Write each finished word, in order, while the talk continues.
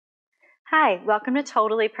Hi, welcome to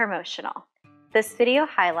Totally Promotional. This video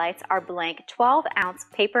highlights our blank 12-ounce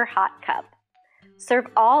paper hot cup. Serve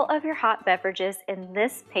all of your hot beverages in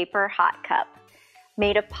this paper hot cup.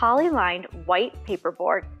 Made of poly-lined white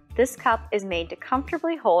paperboard, this cup is made to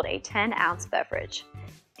comfortably hold a 10-ounce beverage.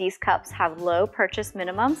 These cups have low purchase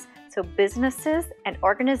minimums, so businesses and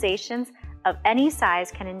organizations of any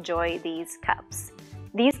size can enjoy these cups.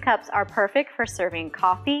 These cups are perfect for serving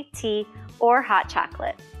coffee, tea, or hot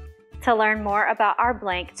chocolate. To learn more about our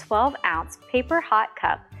blank 12-ounce paper hot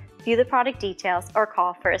cup, view the product details or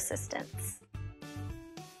call for assistance.